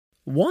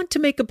Want to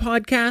make a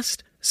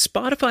podcast?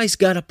 Spotify's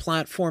got a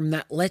platform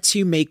that lets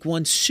you make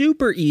one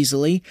super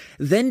easily,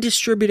 then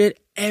distribute it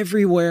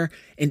everywhere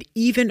and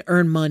even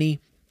earn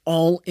money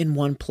all in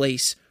one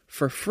place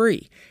for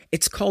free.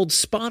 It's called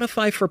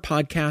Spotify for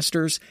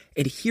Podcasters,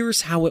 and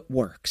here's how it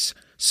works.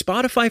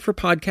 Spotify for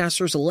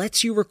Podcasters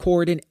lets you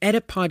record and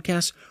edit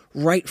podcasts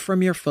right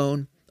from your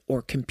phone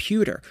or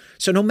computer.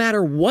 So no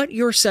matter what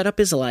your setup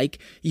is like,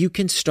 you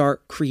can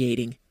start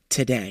creating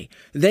today.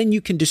 Then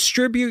you can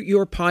distribute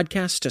your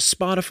podcast to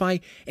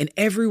Spotify and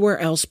everywhere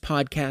else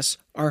podcasts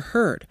are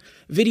heard.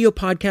 Video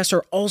podcasts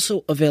are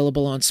also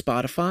available on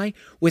Spotify.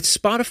 With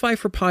Spotify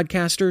for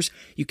Podcasters,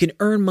 you can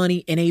earn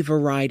money in a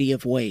variety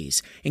of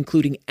ways,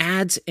 including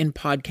ads and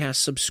podcast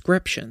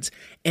subscriptions.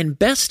 And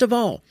best of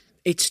all,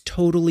 it's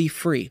totally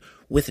free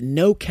with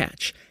no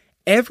catch.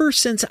 Ever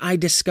since I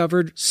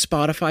discovered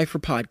Spotify for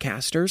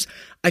Podcasters,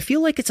 I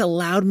feel like it's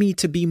allowed me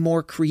to be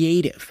more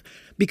creative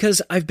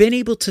because I've been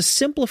able to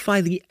simplify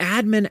the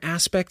admin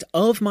aspect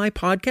of my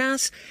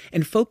podcast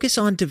and focus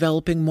on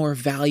developing more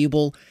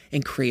valuable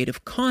and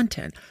creative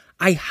content.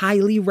 I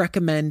highly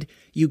recommend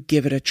you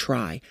give it a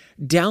try.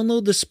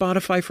 Download the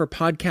Spotify for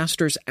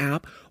Podcasters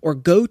app or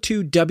go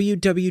to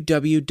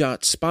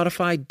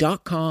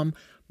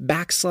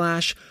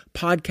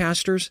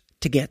www.spotify.com/podcasters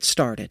to get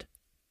started.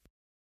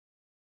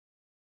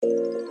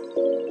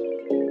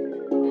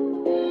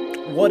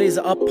 What is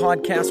up,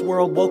 podcast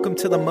world? Welcome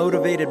to The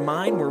Motivated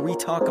Mind, where we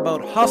talk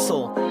about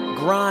hustle,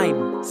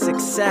 grind,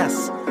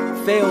 success,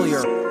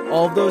 failure,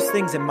 all of those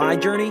things in my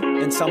journey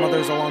and some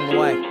others along the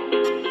way.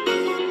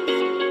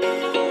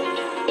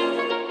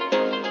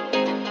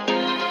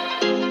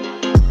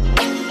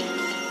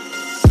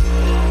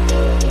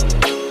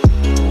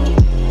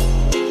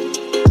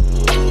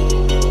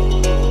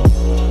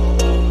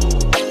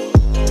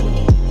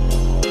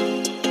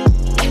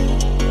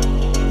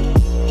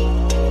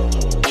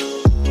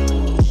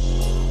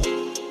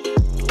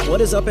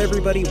 What is up,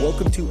 everybody?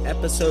 Welcome to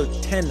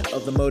episode 10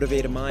 of The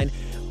Motivated Mind.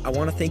 I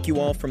want to thank you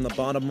all from the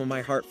bottom of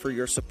my heart for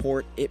your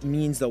support. It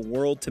means the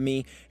world to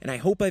me, and I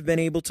hope I've been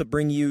able to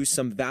bring you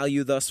some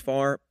value thus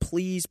far.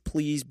 Please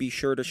be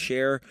sure to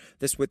share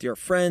this with your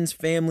friends,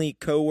 family,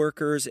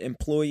 coworkers,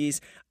 employees.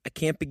 I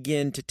can't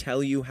begin to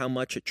tell you how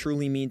much it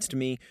truly means to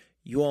me.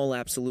 You all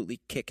absolutely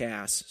kick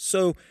ass.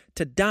 So,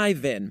 to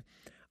dive in,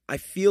 I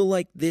feel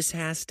like this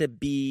has to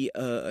be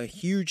a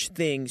huge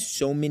thing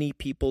so many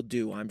people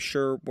do. I'm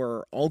sure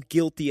we're all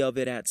guilty of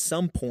it at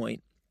some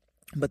point,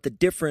 but the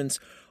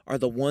difference are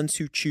the ones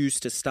who choose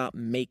to stop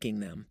making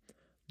them,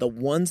 the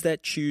ones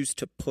that choose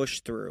to push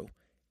through.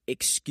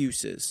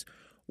 Excuses.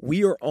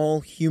 We are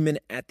all human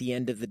at the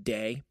end of the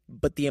day,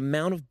 but the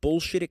amount of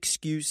bullshit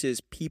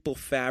excuses people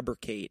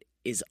fabricate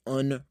is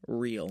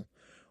unreal.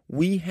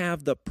 We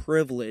have the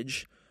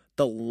privilege,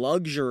 the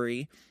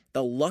luxury,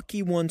 the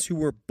lucky ones who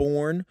were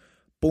born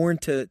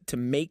to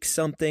make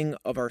something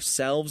of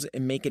ourselves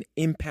and make an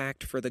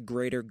impact for the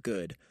greater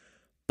good.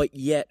 But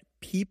yet,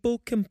 people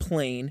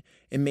complain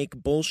and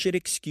make bullshit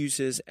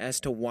excuses as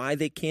to why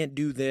they can't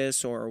do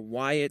this or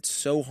why it's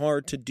so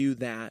hard to do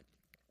that.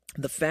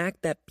 The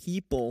fact that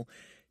people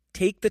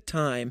take the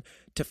time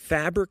to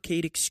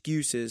fabricate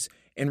excuses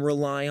and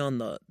rely on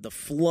the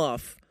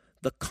fluff,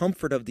 the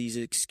comfort of these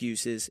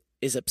excuses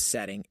is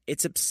upsetting.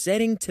 It's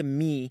upsetting to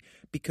me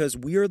because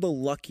we are the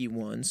lucky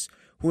ones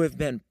who have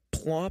been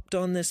plopped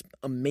on this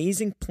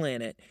amazing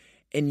planet,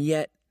 and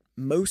yet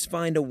most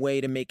find a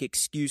way to make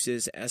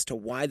excuses as to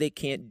why they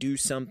can't do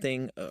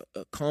something,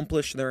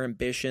 accomplish their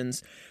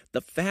ambitions.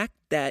 The fact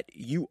that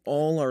you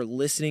all are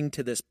listening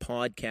to this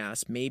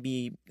podcast,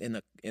 maybe in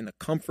the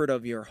comfort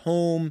of your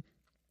home,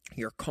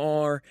 your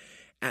car,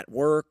 at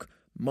work,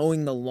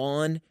 mowing the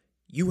lawn,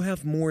 you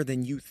have more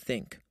than you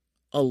think.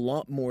 A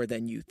lot more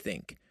than you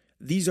think.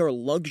 These are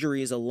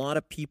luxuries a lot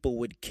of people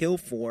would kill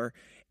for,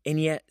 and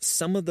yet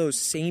some of those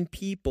same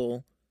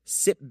people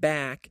sit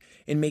back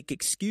and make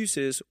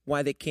excuses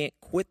why they can't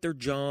quit their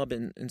job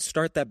and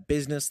start that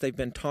business they've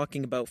been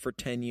talking about for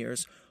 10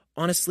 years.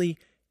 Honestly,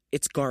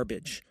 it's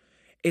garbage.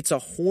 It's a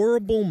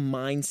horrible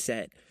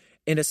mindset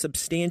and a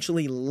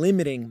substantially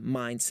limiting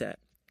mindset.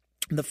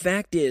 The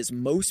fact is,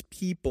 most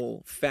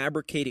people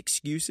fabricate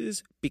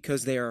excuses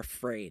because they are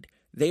afraid.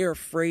 They are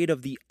afraid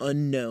of the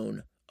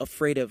unknown,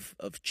 afraid of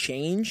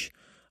change,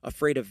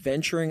 afraid of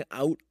venturing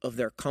out of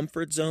their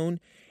comfort zone.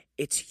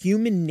 It's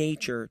human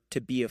nature to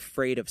be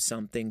afraid of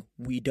something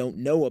we don't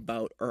know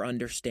about or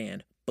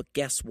understand. But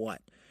guess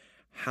what?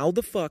 How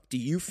the fuck do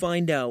you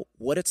find out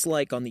what it's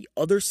like on the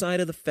other side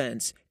of the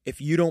fence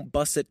if you don't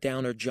bust it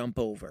down or jump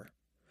over?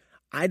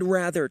 I'd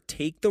rather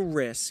take the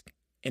risk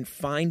and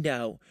find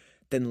out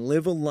than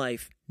live a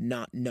life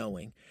not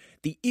knowing.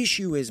 The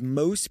issue is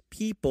most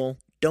people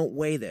don't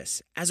weigh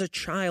this. As a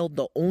child,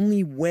 the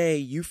only way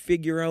you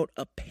figure out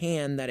a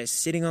pan that is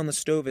sitting on the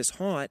stove is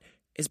hot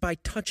is by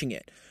touching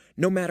it.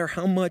 No matter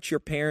how much your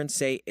parents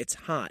say it's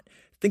hot,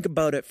 think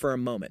about it for a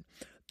moment.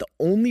 The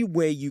only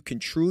way you can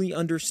truly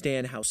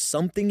understand how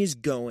something is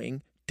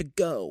going to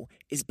go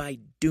is by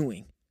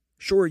doing.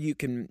 Sure, you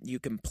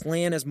can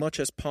plan as much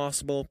as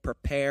possible,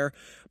 prepare,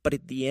 but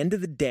at the end of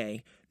the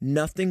day,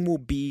 nothing will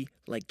be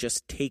like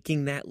just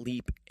taking that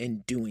leap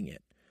and doing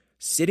it.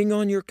 Sitting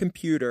on your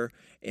computer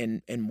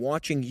and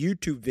watching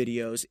YouTube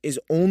videos is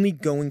only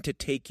going to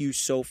take you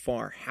so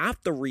far.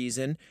 Half the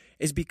reason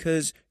is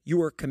because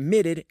you are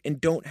committed and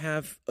don't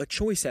have a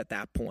choice at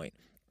that point.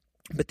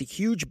 But the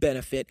huge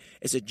benefit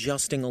is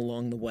adjusting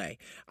along the way.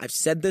 I've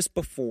said this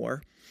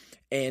before,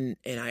 and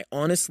I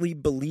honestly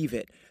believe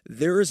it.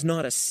 There is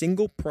not a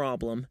single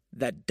problem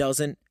that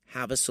doesn't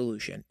have a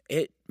solution.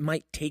 It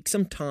might take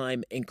some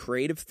time and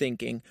creative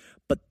thinking,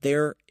 but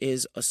there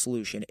is a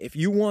solution. If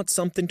you want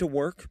something to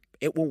work,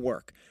 it will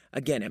work.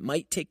 Again, it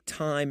might take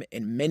time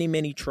and many,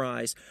 many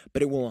tries,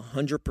 but it will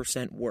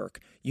 100% work.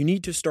 You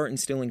need to start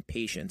instilling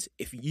patience.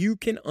 If you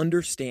can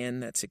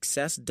understand that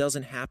success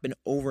doesn't happen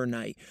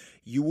overnight,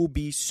 you will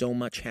be so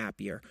much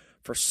happier.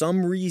 For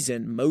some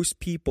reason, most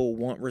people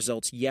want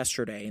results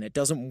yesterday, and it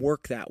doesn't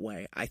work that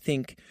way. I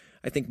think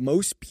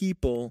most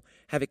people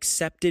have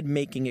accepted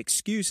making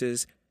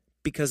excuses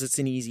because it's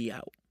an easy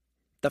out.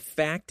 The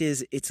fact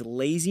is, it's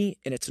lazy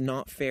and it's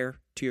not fair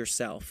to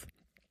yourself.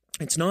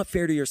 It's not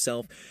fair to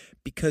yourself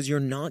because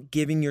you're not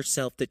giving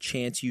yourself the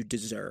chance you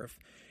deserve.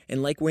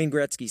 And like Wayne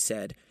Gretzky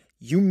said,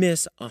 you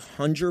miss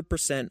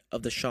 100%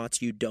 of the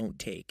shots you don't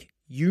take.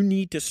 You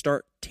need to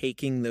start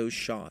taking those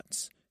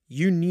shots.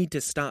 You need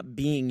to stop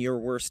being your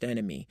worst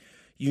enemy.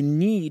 You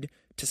need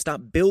to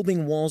stop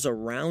building walls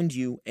around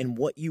you and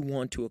what you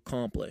want to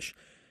accomplish.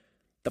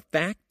 The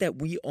fact that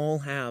we all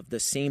have the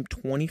same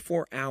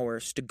 24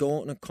 hours to go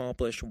out and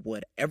accomplish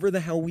whatever the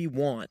hell we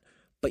want,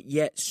 but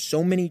yet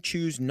so many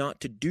choose not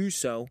to do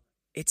so,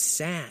 it's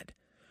sad.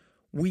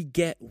 We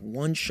get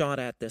one shot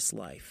at this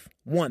life.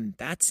 One,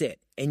 that's it.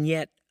 And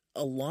yet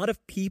a lot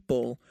of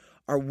people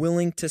are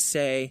willing to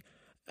say,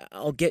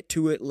 I'll get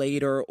to it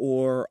later,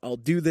 or I'll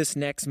do this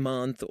next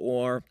month,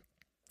 or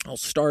I'll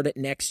start it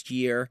next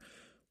year.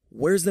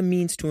 Where's the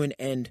means to an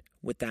end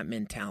with that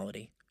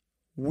mentality?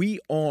 We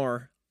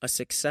are a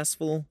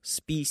successful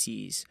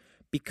species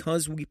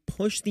because we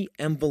push the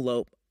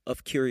envelope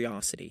of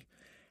curiosity,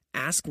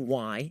 ask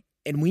why,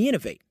 and we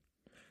innovate.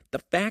 The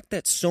fact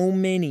that so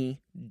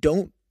many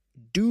don't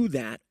do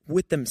that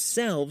with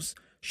themselves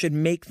should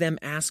make them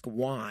ask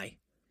why.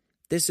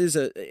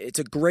 It's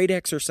a great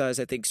exercise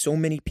I think so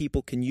many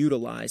people can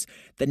utilize.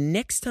 The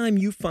next time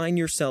you find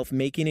yourself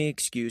making an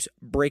excuse,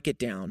 break it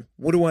down.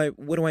 What do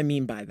I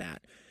mean by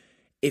that?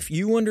 If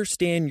you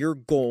understand your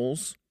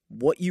goals,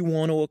 what you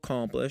want to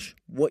accomplish,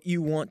 what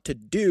you want to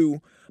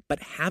do,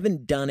 but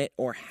haven't done it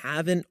or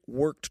haven't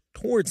worked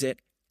towards it,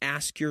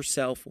 ask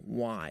yourself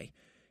why.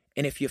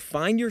 And if you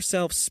find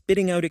yourself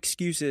spitting out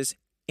excuses,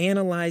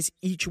 analyze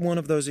each one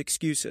of those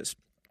excuses.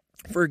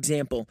 For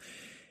example,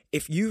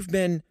 if you've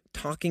been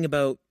talking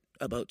about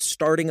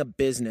starting a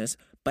business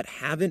but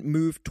haven't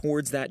moved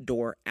towards that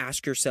door,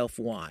 ask yourself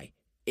why.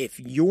 If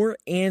your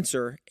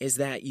answer is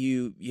that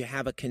you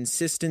have a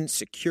consistent,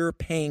 secure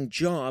paying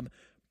job,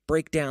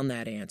 break down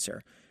that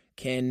answer.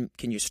 Can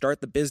you start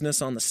the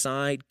business on the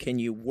side? Can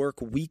you work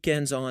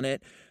weekends on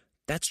it?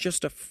 That's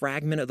just a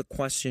fragment of the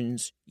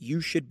questions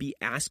you should be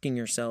asking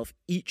yourself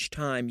each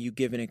time you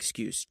give an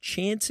excuse.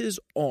 Chances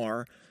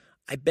are,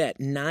 I bet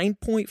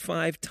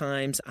 9.5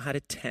 times out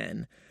of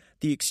 10,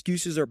 the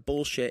excuses are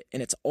bullshit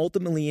and it's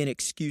ultimately an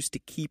excuse to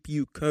keep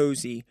you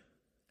cozy.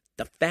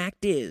 The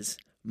fact is,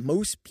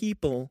 most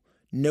people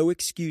know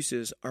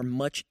excuses are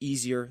much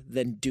easier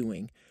than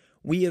doing.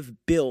 We have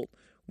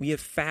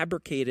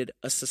fabricated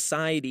a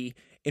society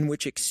in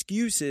which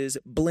excuses,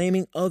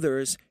 blaming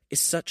others,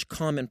 is such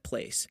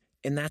commonplace.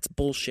 And that's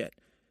bullshit.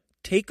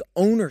 Take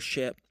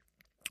ownership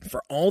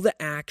for all the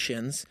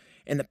actions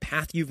and the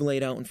path you've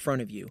laid out in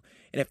front of you.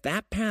 And if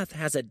that path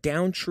has a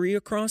down tree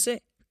across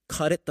it,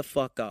 cut it the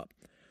fuck up.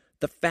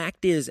 The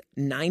fact is,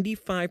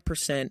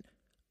 95%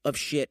 of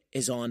shit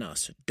is on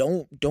us.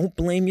 Don't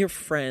blame your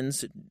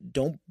friends.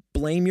 Don't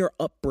blame your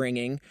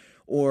upbringing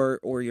or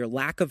your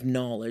lack of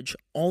knowledge.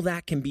 All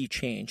that can be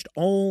changed.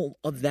 All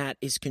of that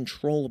is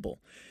controllable.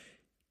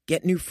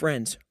 Get new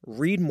friends,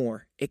 read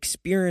more,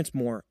 experience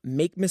more,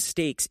 make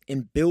mistakes,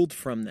 and build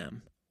from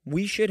them.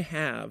 We should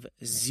have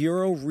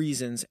zero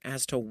reasons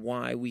as to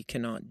why we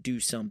cannot do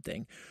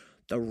something.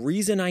 The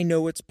reason I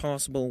know it's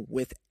possible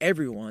with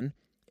everyone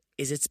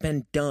is it's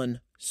been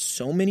done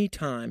so many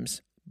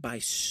times by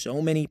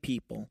so many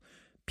people.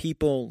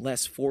 People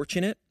less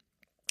fortunate,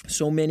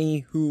 so many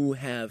who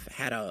have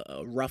had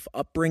a rough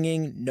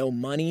upbringing, no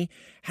money,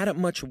 had it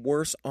much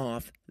worse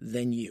off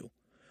than you.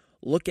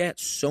 Look at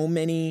so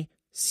many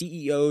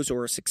CEOs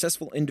or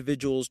successful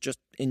individuals just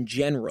in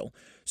general.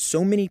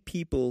 So many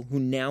people who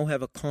now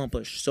have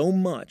accomplished so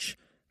much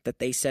that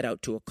they set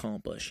out to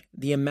accomplish.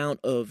 The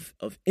amount of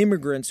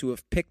immigrants who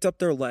have picked up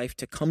their life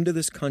to come to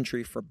this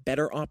country for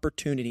better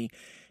opportunity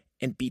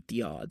and beat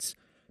the odds.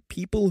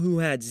 People who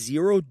had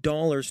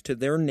 $0 to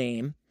their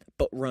name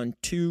but run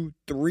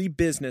 2-3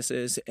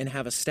 businesses and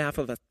have a staff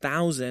of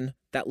 1,000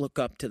 that look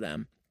up to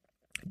them.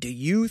 Do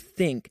you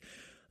think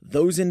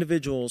those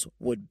individuals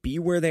would be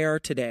where they are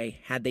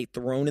today had they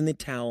thrown in the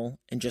towel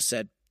and just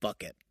said,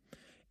 fuck it.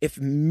 If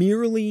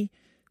merely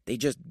they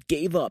just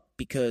gave up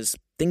because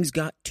things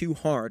got too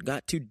hard,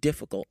 got too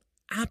difficult,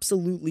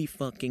 absolutely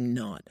fucking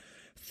not.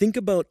 Think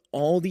about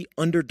all the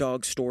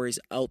underdog stories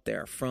out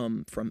there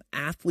from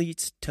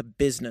athletes to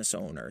business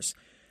owners.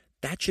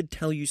 That should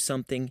tell you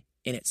something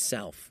in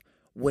itself.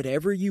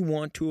 Whatever you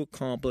want to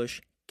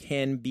accomplish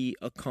can be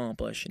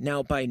accomplished.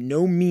 Now, by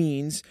no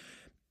means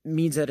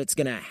that it's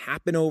going to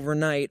happen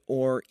overnight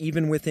or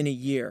even within a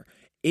year.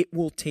 It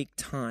will take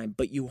time,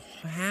 but you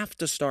have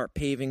to start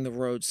paving the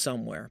road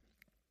somewhere.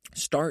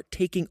 Start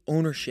taking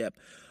ownership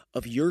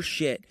of your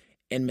shit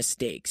and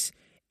mistakes.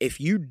 If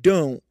you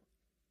don't,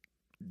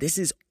 this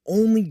is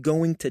only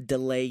going to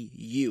delay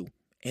you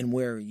and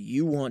where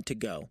you want to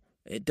go.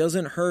 It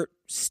doesn't hurt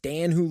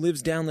Stan who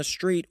lives down the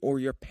street or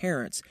your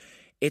parents.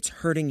 It's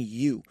hurting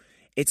you.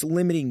 It's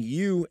limiting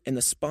you in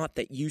the spot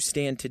that you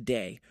stand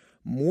today.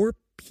 More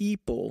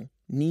people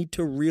need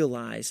to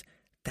realize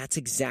that's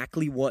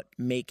exactly what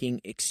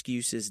making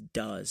excuses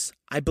does.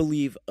 I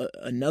believe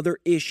another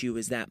issue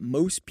is that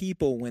most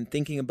people, when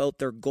thinking about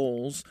their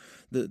goals,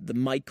 the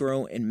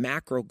micro and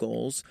macro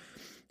goals,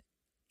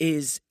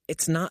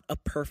 it's not a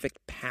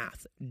perfect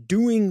path.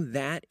 Doing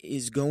that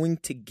is going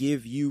to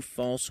give you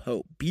false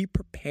hope. Be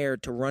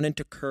prepared to run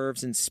into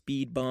curves and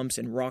speed bumps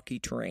and rocky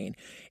terrain.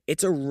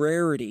 It's a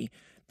rarity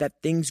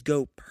that things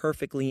go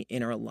perfectly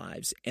in our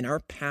lives, and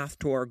our path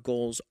to our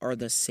goals are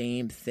the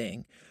same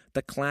thing.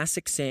 The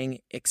classic saying,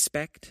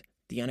 expect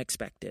the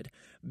unexpected.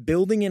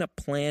 Building in a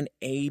plan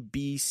A,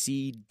 B,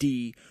 C,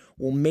 D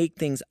will make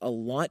things a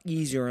lot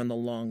easier in the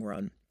long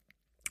run.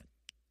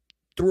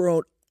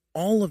 Throughout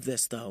all of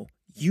this, though,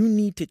 you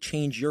need to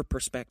change your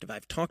perspective.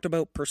 I've talked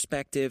about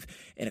perspective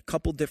in a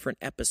couple different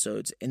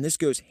episodes, and this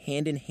goes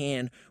hand in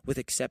hand with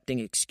accepting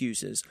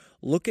excuses.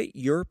 Look at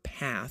your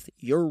path,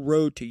 your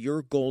road to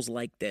your goals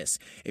like this.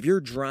 If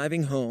you're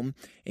driving home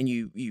and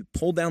you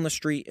pull down the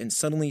street and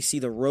suddenly see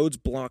the roads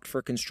blocked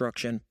for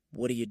construction,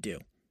 what do? Do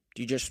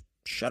you just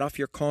shut off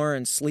your car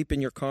and sleep in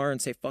your car and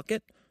say, fuck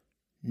it?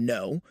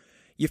 No.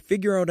 You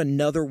figure out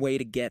another way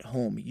to get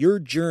home. Your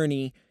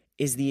journey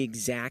is the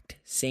exact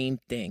same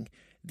thing.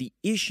 The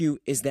issue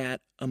is that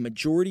a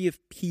majority of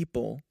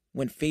people,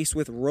 when faced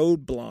with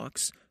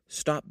roadblocks,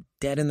 stop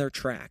dead in their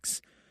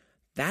tracks.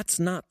 That's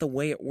not the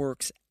way it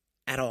works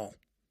at all.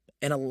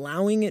 And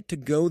allowing it to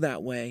go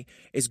that way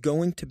is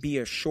going to be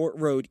a short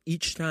road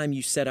each time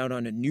you set out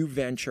on a new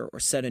venture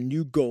or set a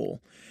new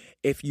goal.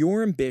 If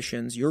your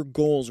ambitions, your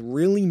goals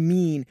really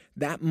mean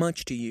that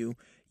much to you,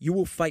 you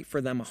will fight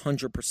for them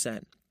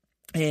 100%.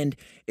 And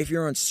if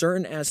you're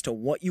uncertain as to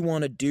what you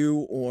want to do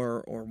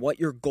or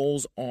what your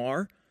goals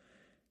are,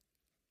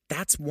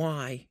 that's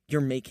why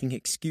you're making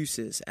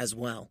excuses as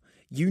well.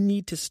 You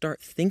need to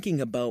start thinking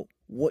about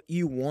what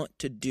you want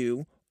to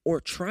do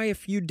or try a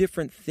few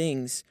different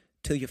things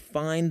till you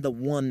find the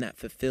one that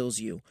fulfills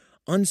you.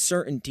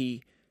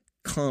 Uncertainty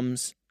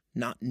comes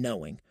not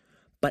knowing.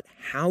 But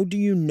how do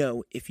you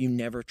know if you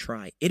never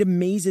try? It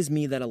amazes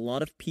me that a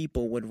lot of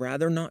people would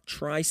rather not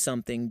try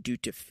something due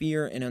to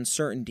fear and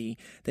uncertainty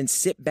than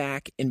sit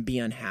back and be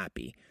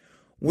unhappy.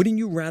 Wouldn't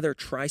you rather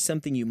try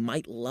something you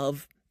might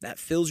love, that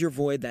fills your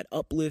void, that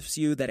uplifts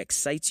you, that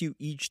excites you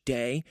each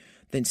day,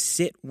 than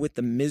sit with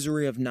the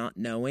misery of not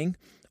knowing?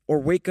 Or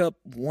wake up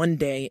one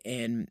day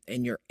and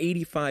you're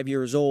 85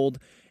 years old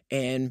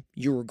and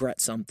you regret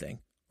something,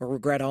 or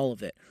regret all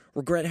of it.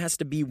 Regret has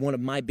to be one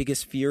of my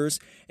biggest fears,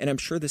 and I'm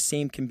sure the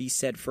same can be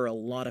said for a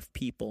lot of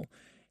people.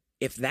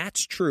 If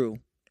that's true,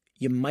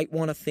 you might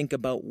want to think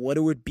about what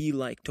it would be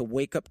like to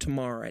wake up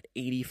tomorrow at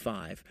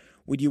 85.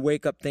 Would you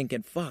wake up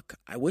thinking, fuck,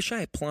 I wish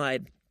I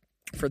applied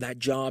for that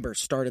job or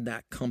started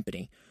that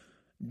company?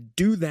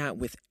 Do that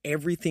with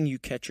everything you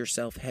catch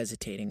yourself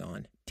hesitating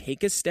on.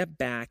 Take a step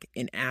back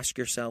and ask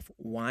yourself,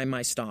 why am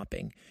I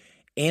stopping?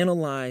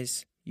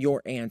 Analyze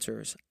your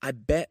answers. I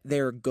bet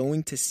they're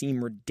going to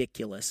seem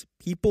ridiculous.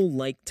 People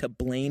like to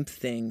blame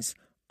things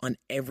on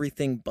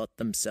everything but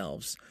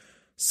themselves.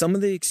 Some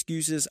of the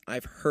excuses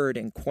I've heard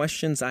and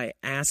questions I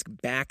ask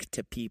back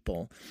to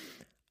people,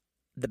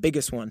 the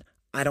biggest one,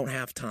 I don't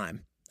have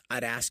time.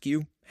 I'd ask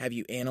you, have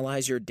you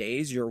analyzed your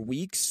days, your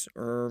weeks,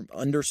 or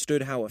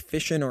understood how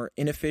efficient or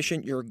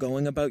inefficient you're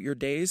going about your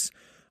days?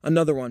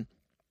 Another one,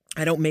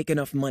 I don't make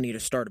enough money to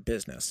start a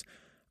business.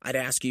 I'd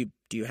ask you,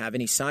 do you have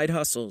any side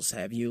hustles?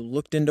 Have you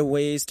looked into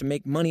ways to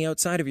make money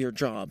outside of your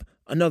job?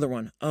 Another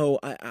one,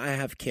 I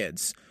have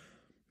kids.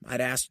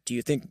 I'd ask, do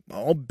you think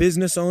all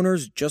business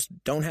owners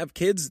just don't have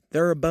kids?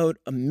 There are about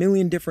 1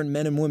 million different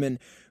men and women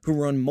who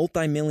run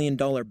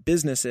multi-million-dollar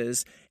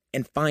businesses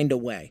and find a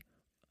way.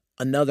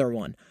 Another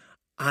one,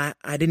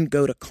 I didn't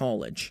go to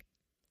college.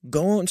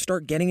 Go out and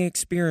start getting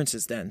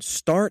experiences then.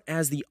 Start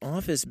as the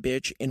office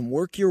bitch and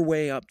work your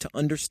way up to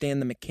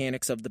understand the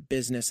mechanics of the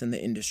business and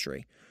the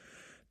industry.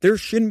 There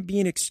shouldn't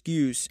be an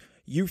excuse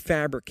you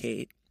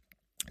fabricate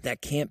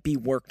that can't be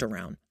worked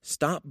around.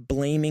 Stop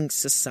blaming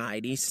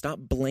society. Stop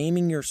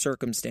blaming your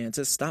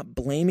circumstances. Stop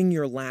blaming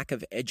your lack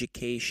of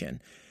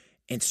education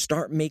and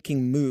start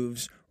making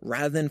moves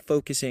rather than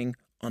focusing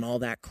on all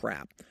that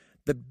crap.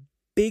 The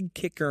big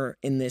kicker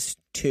in this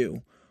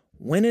too,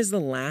 when is the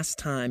last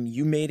time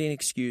you made an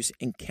excuse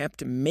and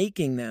kept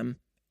making them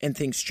and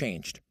things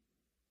changed?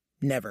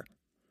 Never.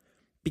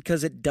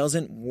 Because it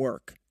doesn't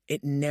work.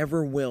 It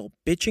never will.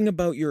 Bitching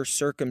about your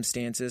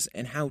circumstances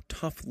and how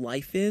tough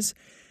life is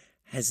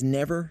has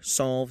never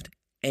solved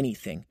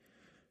anything.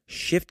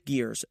 Shift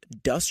gears,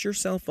 dust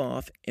yourself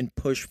off, and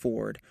push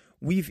forward.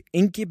 We've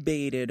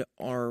incubated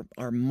our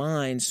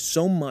minds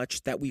so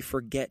much that we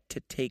forget to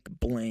take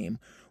blame.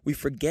 We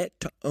forget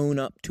to own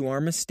up to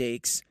our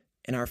mistakes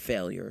and our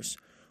failures.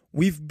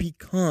 We've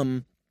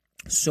become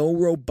so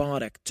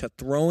robotic to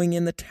throwing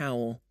in the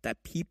towel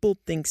that people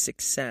think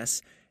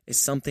success is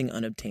something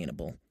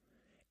unobtainable.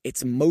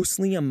 It's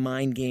mostly a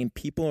mind game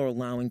people are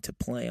allowing to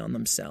play on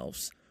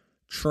themselves.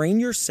 Train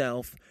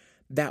yourself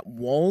that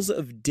walls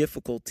of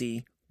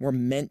difficulty were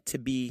meant to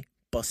be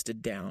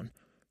busted down.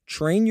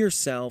 Train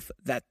yourself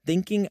that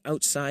thinking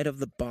outside of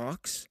the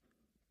box,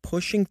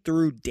 pushing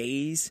through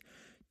days,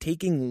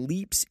 taking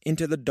leaps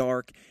into the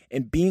dark,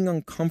 and being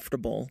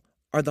uncomfortable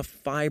are the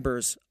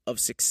fibers of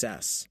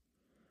success.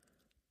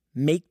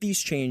 Make these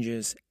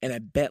changes, and I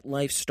bet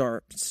life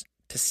starts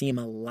to seem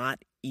a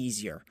lot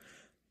easier.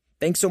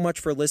 Thanks so much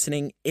for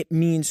listening. It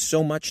means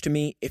so much to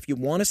me. If you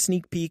want a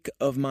sneak peek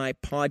of my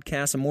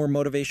podcast and more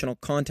motivational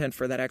content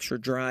for that extra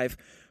drive,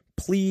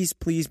 please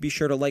be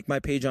sure to like my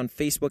page on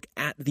Facebook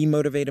at The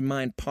Motivated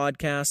Mind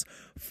Podcast.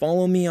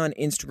 Follow me on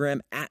Instagram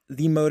at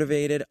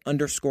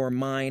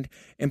TheMotivated_Mind.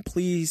 And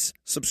please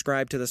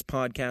subscribe to this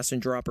podcast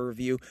and drop a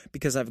review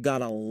because I've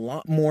got a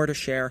lot more to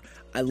share.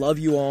 I love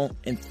you all,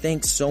 and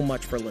thanks so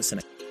much for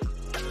listening.